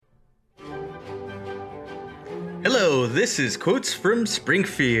Hello, this is Quotes from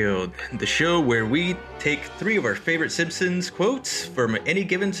Springfield, the show where we take 3 of our favorite Simpsons quotes from any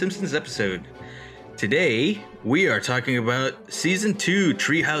given Simpsons episode. Today, we are talking about Season 2,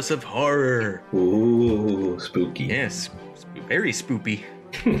 Treehouse of Horror. Ooh, spooky. Yes, very spoopy.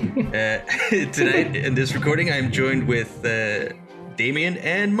 Tonight, in this recording, I'm joined with Damien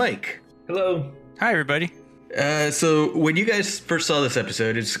and Mike. Hello. Hi, everybody. So when you guys first saw this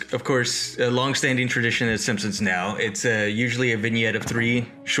episode, it's of course a long-standing tradition at Simpsons now. It's usually a vignette of 3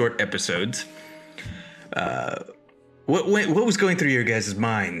 short episodes. What was going through your guys'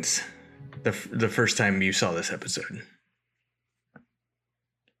 minds the first time you saw this episode?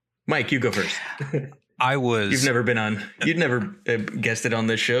 Mike, you go first. You've never been on. You'd never guested on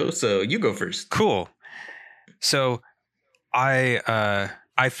this show, so you go first. Cool. So I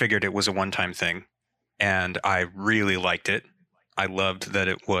figured it was a one-time thing. And I really liked it. I loved that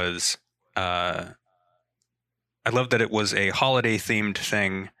it was a holiday themed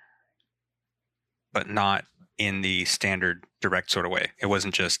thing, but not in the standard direct sort of way. It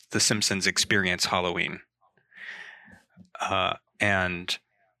wasn't just The Simpsons Experience Halloween. And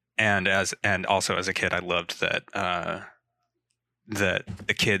also as a kid, I loved that that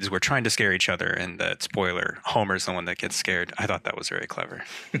the kids were trying to scare each other, and that, spoiler, Homer's the one that gets scared. I thought that was very clever.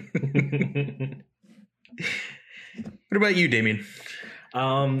 What about you, Damien?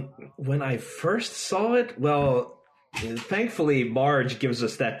 When I first saw it, well, thankfully Marge gives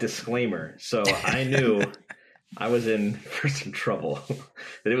us that disclaimer, so I knew I was in for some trouble,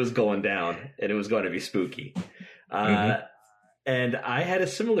 that it was going down and it was going to be spooky. And I had a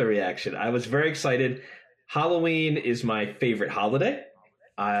similar reaction. I was very excited. Halloween is my favorite holiday.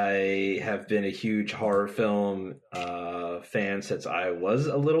 I have been a huge horror film fan since I was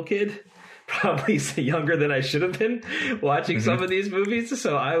a little kid. Probably younger than I should have been watching some of these movies.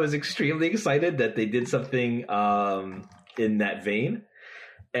 So I was extremely excited that they did something in that vein.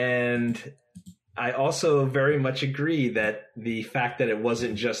 And I also very much agree that the fact that it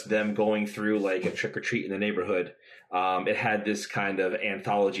wasn't just them going through like a trick or treat in the neighborhood, it had this kind of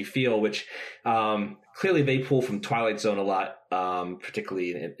anthology feel, which clearly they pull from Twilight Zone a lot,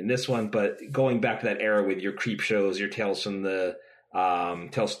 particularly in this one. But going back to that era with your creep shows, your Tales from the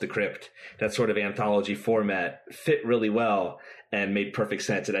Crypt, that sort of anthology format fit really well and made perfect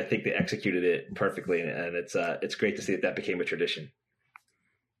sense, and I think they executed it perfectly, and it's great to see that became a tradition.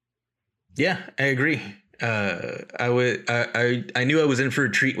 Yeah, I agree. I knew I was in for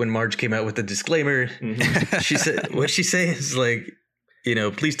a treat when Marge came out with the disclaimer. She said, what she say is like,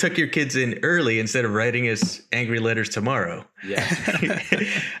 please tuck your kids in early instead of writing us angry letters tomorrow. Yeah.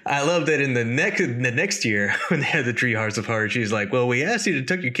 I love that in the next year when they had the Treehouse of Horror, she's like, well, we asked you to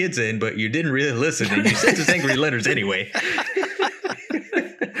tuck your kids in, but you didn't really listen, and you sent us angry letters anyway.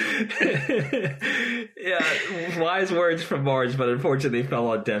 Yeah, wise words from Marge, but unfortunately fell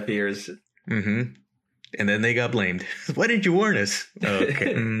on deaf ears. Mm-hmm. And then they got blamed. Why didn't you warn us?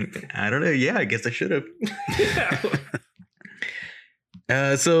 Okay. I don't know. Yeah, I guess I should have.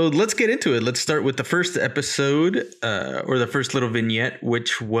 So let's get into it. Let's start with the first episode, or the first little vignette,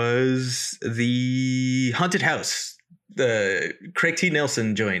 which was the haunted house, the Craig T.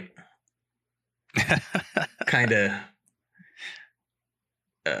 Nelson joint. Kind of.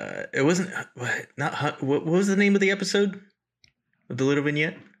 It wasn't. What was the name of the episode of the little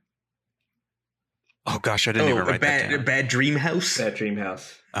vignette? Oh gosh, I didn't even write that down. Bad Dream House. Bad Dream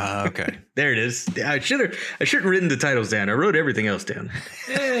House. Okay. There it is. I shouldn't have written the titles down. I wrote everything else down.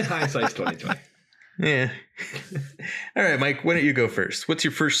 Hindsight's 2020. Yeah. All right, Mike, why don't you go first? What's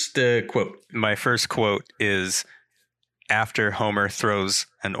your first quote? My first quote is after Homer throws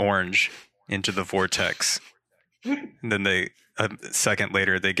an orange into the vortex. And then a second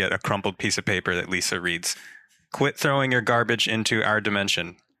later, they get a crumpled piece of paper that Lisa reads, "Quit throwing your garbage into our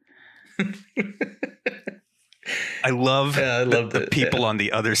dimension." I love the people on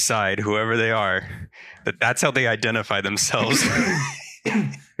the other side, whoever they are, that's how they identify themselves.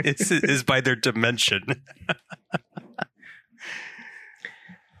 is by their dimension.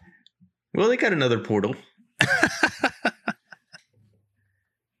 Well, they got another portal.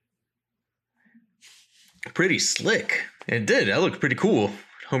 Pretty slick. It did. That looked pretty cool.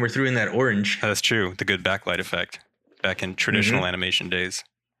 Homer threw in that orange. That's true. The good backlight effect back in traditional animation days.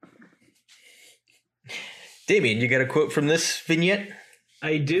 Damien, you got a quote from this vignette?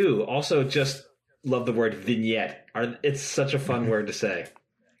 I do. Also, just love the word vignette. It's such a fun word to say.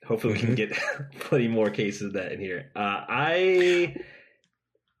 Hopefully we can get plenty more cases of that in here. I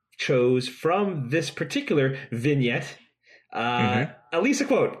chose from this particular vignette, at least a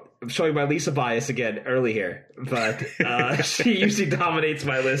quote. I'm showing my Lisa bias again early here, but she usually dominates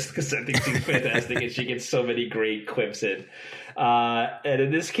my list because I think she's fantastic and she gets so many great quips in. And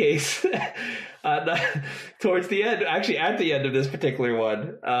in this case, towards the end, actually at the end of this particular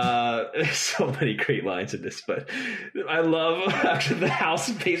one, there's so many great lines in this, but I love after the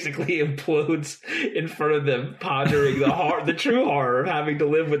house basically implodes in front of them, pondering the true horror of having to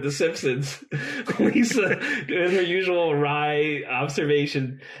live with the Simpsons. Lisa, in her usual wry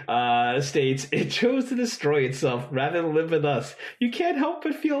observation, states, "It chose to destroy itself rather than live with us. You can't help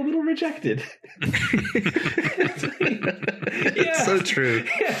but feel a little rejected." It's so true.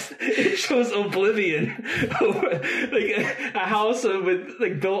 Yes, it shows oblivion over like a house with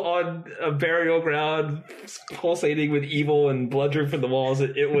built on a burial ground, pulsating with evil and blood dripping from the walls.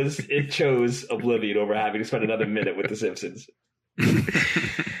 It chose oblivion over having to spend another minute with the Simpsons.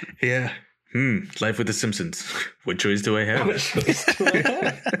 Yeah. Life with the Simpsons. What choice do I have?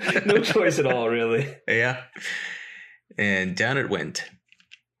 No choice at all, really. Yeah. And down it went.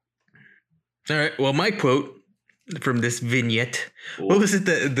 All right. Well, my quote from this vignette. Ooh. What was it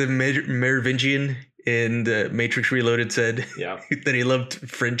the Merovingian in the Matrix Reloaded said? Yeah. That he loved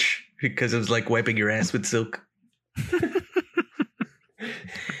French because it was like wiping your ass with silk.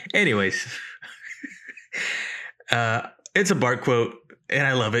 Anyways. It's a Bart quote, and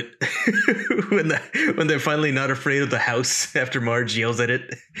I love it. when they're finally not afraid of the house after Marge yells at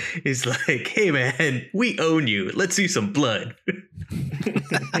it, he's like, "Hey man, we own you. Let's see some blood."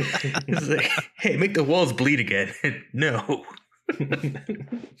 It's like, "Hey, make the walls bleed again." No.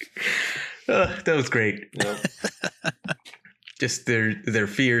 That was great. Yep. Just their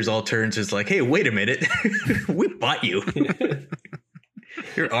fears all turns is like, "Hey, wait a minute. We bought you."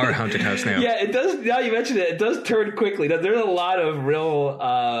 You're our haunted house now. Yeah, it does. Now you mentioned it does turn quickly. There's a lot of real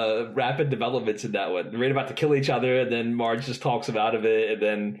rapid developments in that one. They're right about to kill each other, and then Marge just talks them out of it, and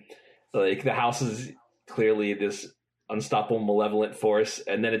then like the house is clearly this unstoppable malevolent force,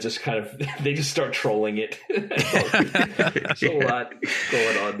 and then it just kind of they just start trolling it. There's a lot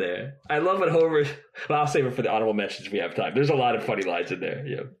going on there. I love what Homer. Well, I'll save it for the honorable mentions if we have time. There's a lot of funny lines in there.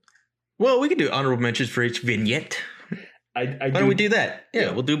 Yeah. Well, we can do honorable mentions for each vignette. Why don't we do that?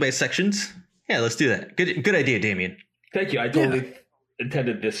 Yeah, we'll do by sections. Yeah, let's do that. Good idea, Damien. Thank you. I totally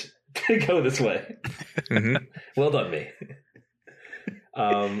intended this to go this way. Mm-hmm. Well done, me.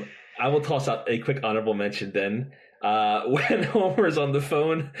 I will toss out a quick honorable mention then. When Homer's on the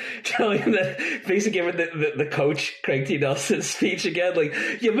phone telling him that, basically giving the coach, Craig T. Nelson's speech again, like,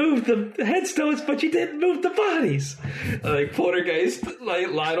 "You moved the headstones, but you didn't move the bodies." Like, Poltergeist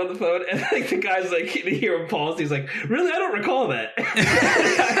lied on the phone, and like the guy's like, you hear him pause, he's like, "Really? I don't recall that."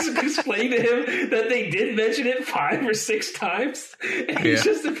 The guys explained to him that they did mention it 5 or 6 times, and he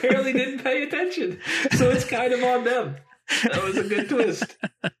just apparently didn't pay attention. So it's kind of on them. That was a good twist.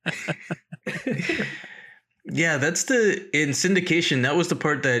 Yeah, that's in syndication. That was the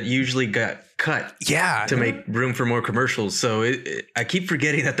part that usually got cut. Yeah, to make room for more commercials. So I keep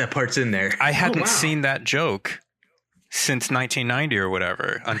forgetting that part's in there. I hadn't seen that joke since 1990 or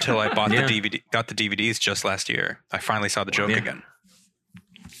whatever until I bought the DVD, got the DVDs just last year. I finally saw the joke again.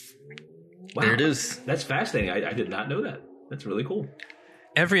 Wow. There it is. That's fascinating. I did not know that. That's really cool.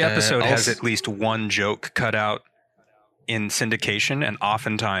 Every episode has at least one joke cut out in syndication, and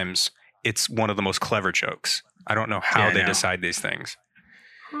oftentimes it's one of the most clever jokes. I don't know how they decide these things.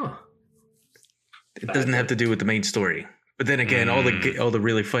 Huh. It doesn't have to do with the main story. But then again, all the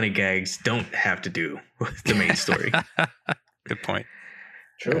really funny gags don't have to do with the main story. Good point.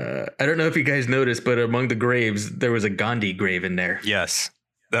 True. I don't know if you guys noticed, but among the graves, there was a Gandhi grave in there. Yes.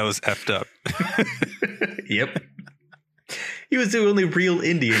 That was effed up. Yep. He was the only real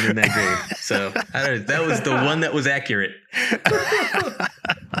Indian in that grave. So I don't know, that was the one that was accurate.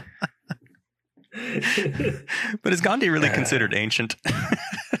 But is Gandhi really considered ancient?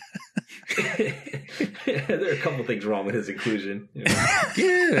 There are a couple things wrong with his inclusion.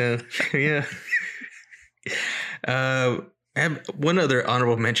 Yeah. I have one other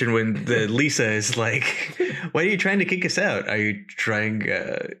honorable mention when Lisa is like, "Why are you trying to kick us out? Are you trying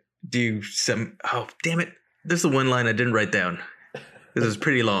do some? Oh, damn it! This is the one line I didn't write down. This is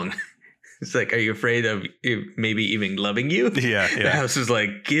pretty long." It's like, "Are you afraid of maybe even loving you?" Yeah. The house is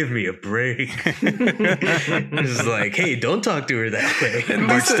like, "Give me a break." It's like, "Hey, don't talk to her that way." And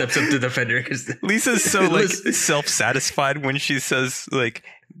Marge steps up to defend her. Lisa's so like self-satisfied when she says like,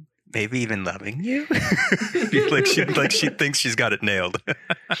 "Maybe even loving you." she thinks she's got it nailed.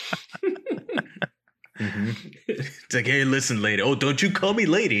 Mm-hmm. It's like, "Hey, listen, lady. Oh, don't you call me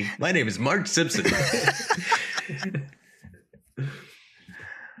lady. My name is Marge Simpson."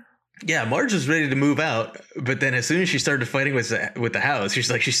 Yeah, Marge was ready to move out, But then as soon as she started fighting with the house,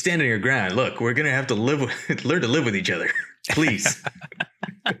 she's standing her ground. Look, we're gonna have to learn to live with each other, please.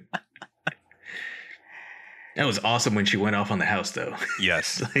 That was awesome when she went off on the house, though.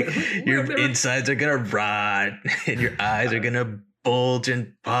 Yes. Like, your insides are gonna rot, and your eyes are gonna bulge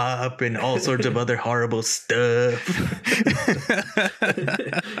and pop, and all sorts of other horrible stuff.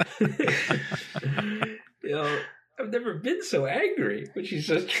 I've never been so angry. But she's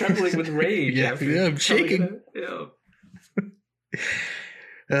just trembling with rage. Yeah, I'm shaking.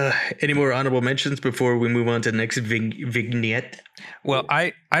 Any more honorable mentions before we move on to the next vignette? Well,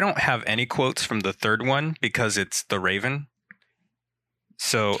 I don't have any quotes from the third one because it's the Raven.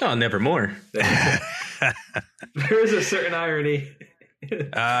 So nevermore. There is a certain irony.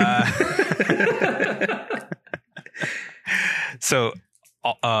 So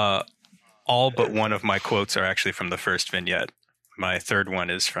all but one of my quotes are actually from the first vignette. My third one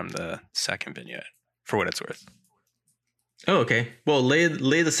is from the second vignette, for what it's worth. Oh, okay. Well, lay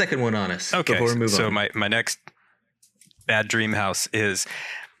the second one on us before we move on. So my next bad dream house is,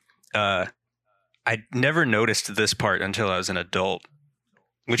 I never noticed this part until I was an adult,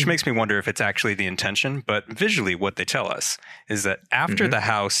 which makes me wonder if it's actually the intention. But visually, what they tell us is that after the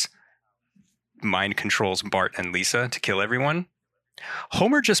house mind controls Bart and Lisa to kill everyone,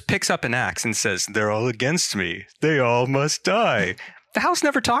 Homer just picks up an axe and says, "They're all against me. They all must die." The house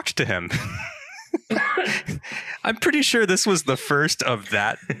never talked to him. I'm pretty sure this was the first of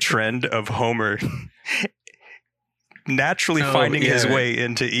that trend of Homer naturally finding his way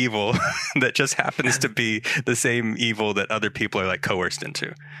into evil that just happens to be the same evil that other people are like coerced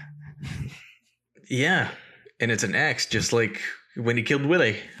into. Yeah. And it's an axe, just like when he killed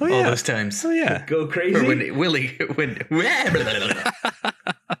Willie all those times. Oh, yeah. Go crazy. Or when Willie...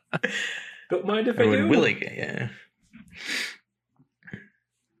 Don't mind if I do. Willie... Yeah.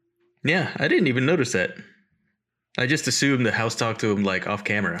 Yeah, I didn't even notice that. I just assumed the house talked to him like off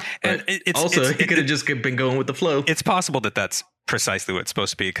camera. But he could have just been going with the flow. It's possible that that's precisely what it's supposed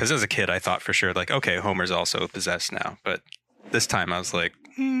to be. Because as a kid, I thought for sure, like, okay, Homer's also possessed now. But this time I was like,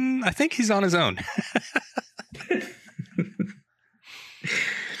 I think he's on his own.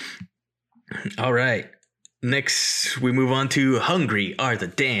 All right. Next, we move on to Hungry Are the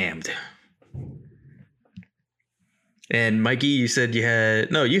Damned. And Mikey, you said you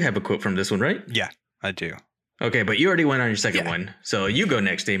have a quote from this one, right? Yeah, I do. Okay, but you already went on your second one. So you go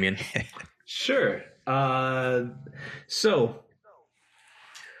next, Damien. Sure. So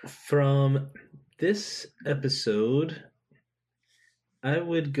from this episode, I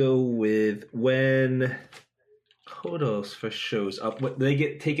would go with when Kodos first shows up. They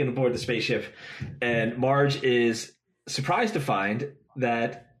get taken aboard the spaceship, and Marge is surprised to find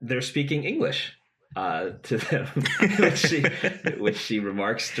that they're speaking English to them, which she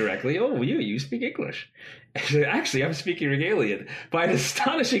remarks directly, "Oh, you speak English." Actually, I'm speaking Regalian. By an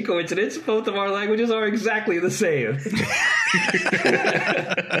astonishing coincidence, both of our languages are exactly the same.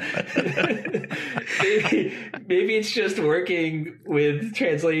 maybe it's just working with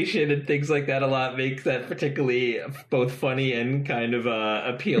translation and things like that a lot makes that particularly both funny and kind of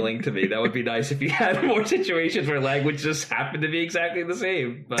appealing to me. That would be nice if you had more situations where language just happened to be exactly the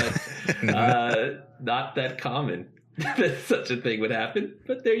same, but not that common that such a thing would happen.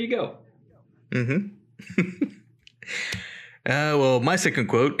 But there you go. Mm-hmm. Well, my second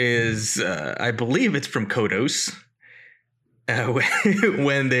quote is, I believe it's from Kodos.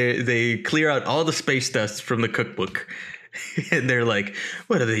 When they clear out all the space dust from the cookbook, and they're like,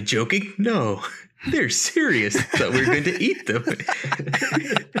 "What, are they joking? No, they're serious. Thought we were going to eat them."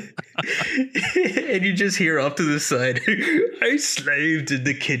 And you just hear off to the side, "I slaved in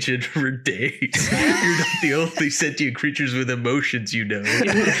the kitchen for days. You're not the only sentient creatures with emotions, you know."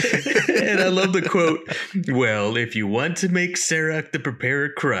 And I love the quote, "Well, if you want to make Serac the Preparer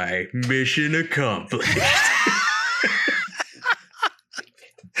cry, mission accomplished."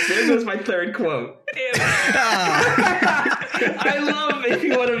 There goes my third quote. I love if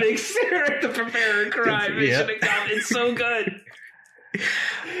you want to make Serac the Preparer cry, mission accomplished. It's so good.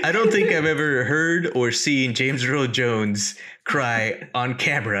 I don't think I've ever heard or seen James Earl Jones cry on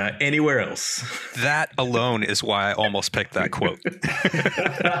camera anywhere else. That alone is why I almost picked that quote.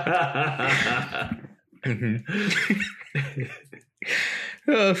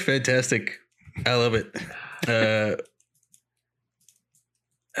 Oh, fantastic. I love it.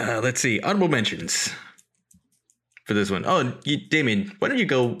 Let's see. Honorable mentions for this one. Oh, Damien, why don't you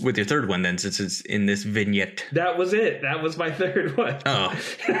go with your third one then, since it's in this vignette? That was it. That was my third one. Oh.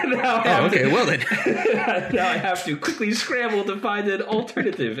 Well then. Now I have to quickly scramble to find an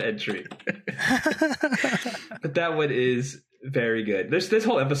alternative entry. But that one is very good. This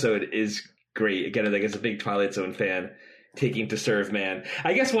whole episode is great. Again, like as a big Twilight Zone fan, taking to serve man.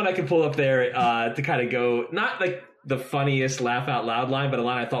 I guess one I could pull up there to kind of go, not like the funniest laugh out loud line, but a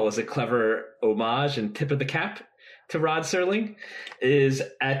line I thought was a clever homage and tip of the cap to Rod Serling, is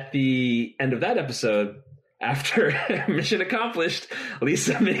at the end of that episode, after mission accomplished,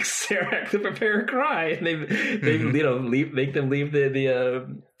 Lisa makes Sarah prepare a cry, and they make them leave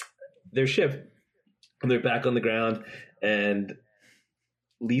their ship, and they're back on the ground, and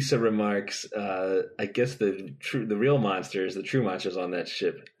Lisa remarks, I guess the real monsters, the true monsters on that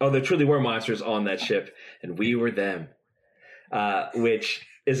ship. Oh, there truly were monsters on that ship, and we were them. Which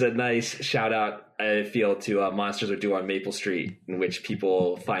is a nice shout out, I feel, to Monsters Are Due on Maple Street, in which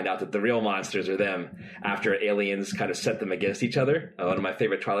people find out that the real monsters are them after aliens kind of set them against each other. One of my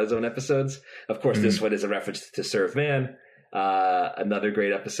favorite Twilight Zone episodes. Of course, this one is a reference to Serve Man. Another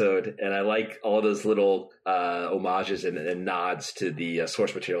great episode, and I like all those little homages and nods to the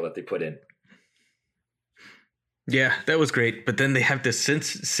source material that they put in. Yeah, that was great. But then they have to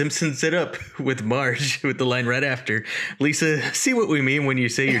Simpsons it up with Marge with the line right after, Lisa, see what we mean when you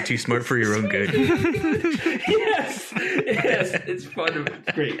say you're too smart for your own good. Yes, it's fun.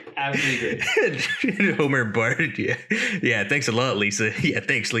 It's great. Absolutely great. Homer and Bart, yeah, thanks a lot, Lisa. Yeah,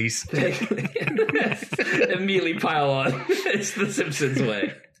 thanks, Lisa. Immediately pile on. It's the Simpsons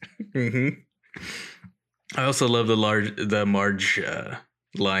way. Mm-hmm. I also love the Marge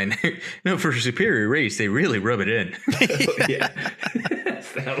line. For a superior race, they really rub it in. Yeah.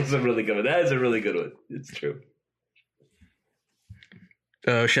 That was a really good one. That is a really good one. It's true.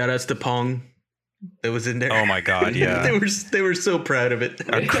 Shout outs to Pong. That was in there. Oh my God, yeah. they were so proud of it.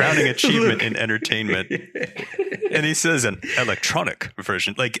 A crowning achievement in entertainment. And he says an electronic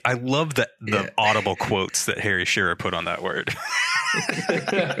version. Like, I love the audible quotes that Harry Shearer put on that word.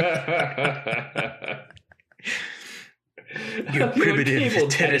 Your primitive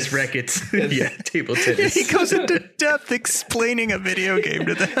tennis rackets. Yeah, table tennis. He goes into depth explaining a video game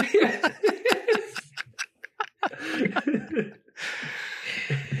to them.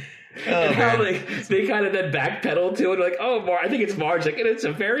 And how they kind of then backpedal to it, like, I think it's Marge. Like, and it's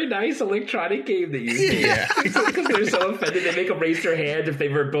a very nice electronic game that you see. Yeah. Because they're so offended, they make them raise their hand if they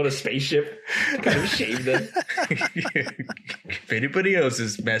ever built a spaceship to kind of shame them. If anybody else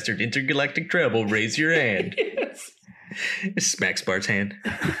has mastered intergalactic travel, raise your hand. Yes. Smacks Bart's hand.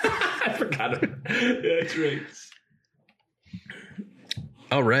 I forgot about it. That's right.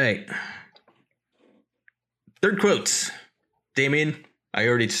 All right. Third quotes. Damien, I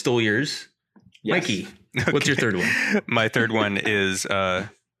already stole yours. Yes. Mikey, what's your third one? My third one is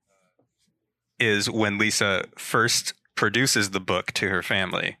when Lisa first produces the book to her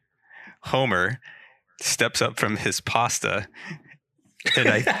family. Homer steps up from his pasta, and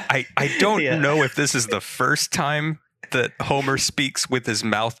I don't know if this is the first time that Homer speaks with his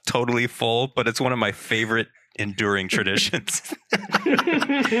mouth totally full, but it's one of my favorite enduring traditions.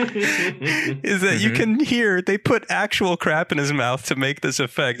 Is that you can hear they put actual crap in his mouth to make this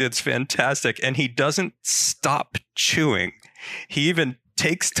effect. It's fantastic. And he doesn't stop chewing. He even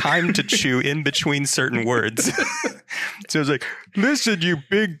takes time to chew in between certain words. So it's like, listen, you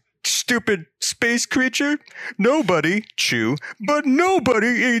big stupid space creature. Nobody chew, but nobody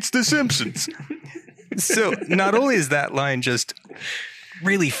eats the Simpsons. So not only is that line just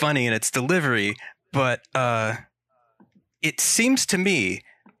really funny in its delivery, but it seems to me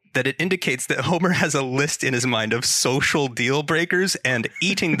that it indicates that Homer has a list in his mind of social deal breakers, and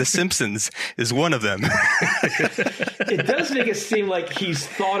eating the Simpsons is one of them. It does make it seem like he's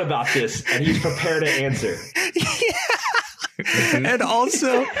thought about this and he's prepared to answer. Yeah. And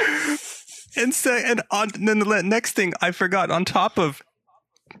also, then the next thing I forgot, on top of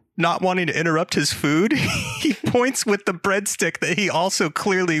not wanting to interrupt his food, he points with the breadstick that he also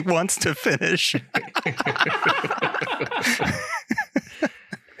clearly wants to finish.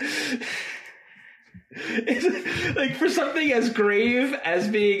 Like, for something as grave as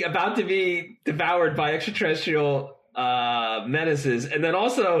being about to be devoured by extraterrestrial menaces, and then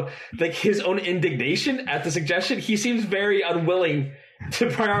also like his own indignation at the suggestion, he seems very unwilling to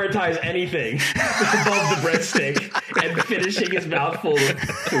prioritize anything above the breadstick and finishing his mouthful of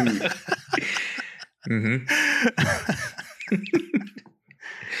food.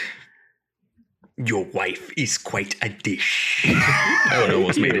 Your wife is quite a dish. I would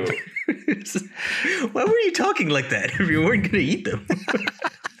almost made it. Why were you talking like that if you weren't going to eat them?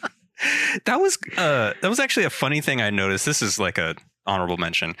 That was actually a funny thing I noticed. This is like a honorable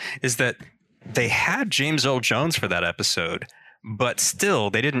mention, is that they had James Earl Jones for that episode, but still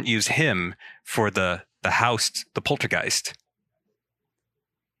they didn't use him for the house, the poltergeist.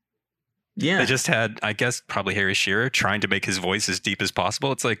 Yeah. They just had, I guess, probably Harry Shearer trying to make his voice as deep as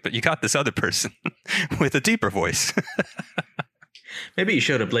possible. It's like, but you got this other person with a deeper voice. Maybe he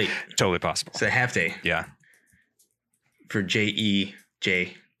showed up late. Totally possible. It's a half day. Yeah. For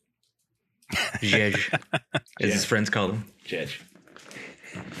J-E-J. Jej. As his friends call him. Jej.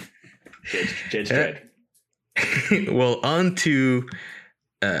 Dredd. Well, on to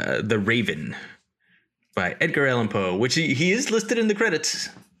The Raven by Edgar Allan Poe, which he is listed in the credits.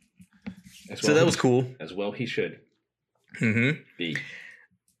 So that was cool. As well he should. Mm-hmm. Be.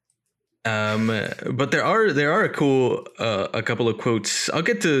 But there are a couple of quotes. I'll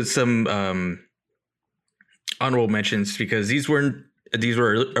get to some honorable mentions because these were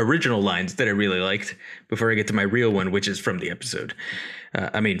original lines that I really liked before I get to my real one, which is from the episode.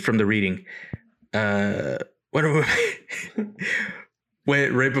 From the reading.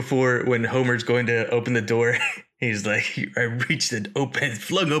 Right before when Homer's going to open the door, he's like, I reached and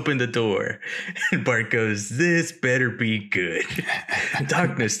flung open the door. And Bart goes, this better be good.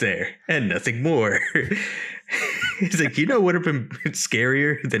 Darkness there and nothing more. He's like, what would have been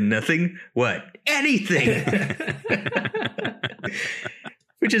scarier than nothing? What? Anything.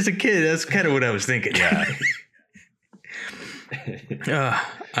 Which as a kid, that's kind of what I was thinking. Yeah.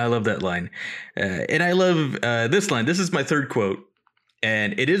 I love that line. And I love this line. This is my third quote.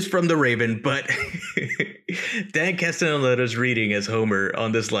 And it is from The Raven, but Dan Castellaneta's reading as Homer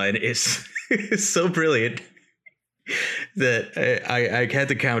on this line is so brilliant that I had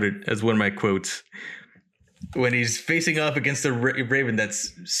to count it as one of my quotes. When he's facing off against the Raven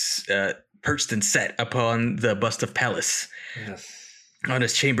that's perched and set upon the bust of Pallas. Yes. On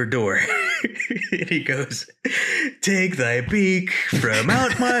his chamber door. And he goes, take thy beak from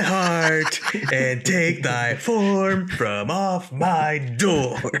out my heart and take thy form from off my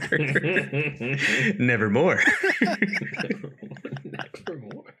door. Nevermore.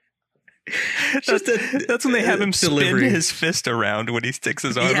 Nevermore. That's when they have him delivery. spin his fist around when he sticks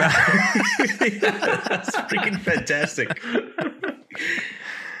his arm out. That's freaking fantastic.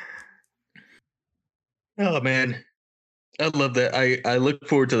 Oh, man. I love that. I look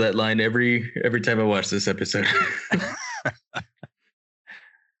forward to that line every time I watch this episode.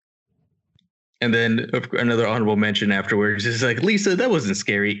 And then another honorable mention afterwards is like, Lisa, that wasn't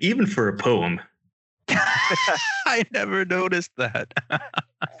scary, even for a poem. I never noticed that.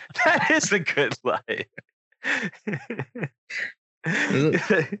 That is a good line.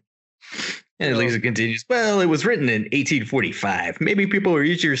 And Lisa continues, well, it was written in 1845. Maybe people were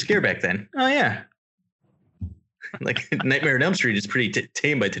easier to scare back then. Oh, yeah. Like Nightmare on Elm Street is pretty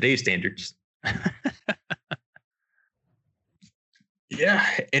tame by today's standards. Yeah.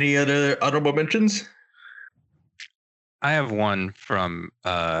 Any other honorable mentions? I have one from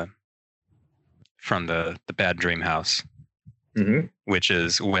the Bad Dream House, which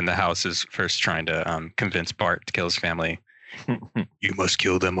is when the house is first trying to convince Bart to kill his family. You must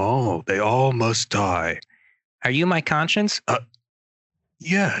kill them all. They all must die. Are you my conscience?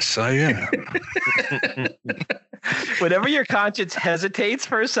 Yes, I am. Whenever your conscience hesitates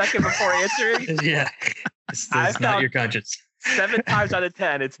for a second before answering, Yeah. It's not your conscience. 7 times out of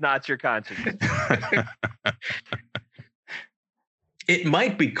 10, it's not your conscience. It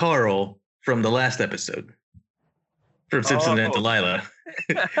might be Carl from the last episode. From Simpson and Delilah.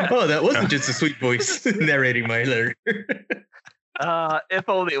 Oh, that wasn't just a sweet voice narrating my letter. If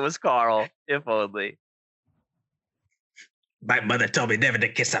only it was Carl. If only. My mother told me never to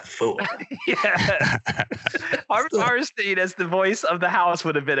kiss a fool. Yeah. Harvey Arstein as the voice of the house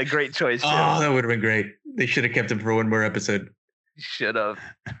would have been a great choice. Oh, that would have been great. They should have kept him for one more episode. Should have.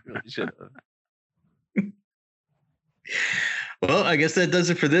 Really should have. Well, I guess that does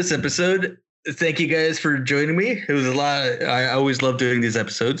it for this episode. Thank you guys for joining me. It was a lot. I always love doing these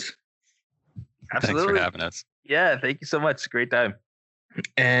episodes. Absolutely. Thanks for having us. Yeah, thank you so much. Great time.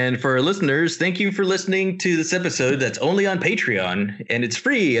 And for our listeners, thank you for listening to this episode that's only on Patreon, and it's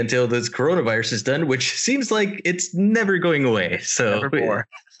free until this coronavirus is done, which seems like it's never going away. So, Never more.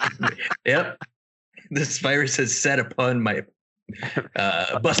 Yep, this virus has sat upon my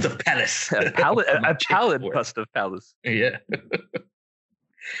bust of Pallas. A pallid bust of Pallas. Yeah.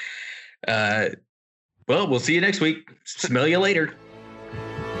 Well, we'll see you next week. Smell you later.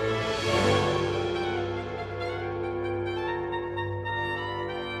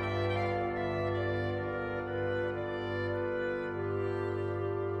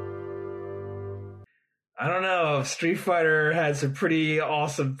 I don't know. Street Fighter had some pretty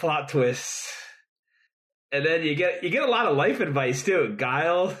awesome plot twists. And then you get a lot of life advice too.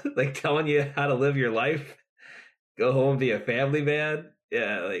 Guile, like telling you how to live your life. Go home, be a family man.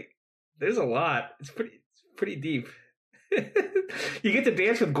 Yeah, like there's a lot. It's pretty deep. You get to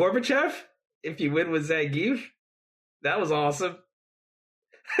dance with Gorbachev? if you win with Zangief. That was awesome.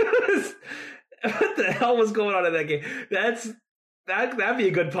 What the hell was going on in that game? That'd be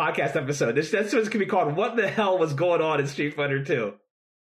a good podcast episode. This could be called "What the Hell Was Going On in Street Fighter 2."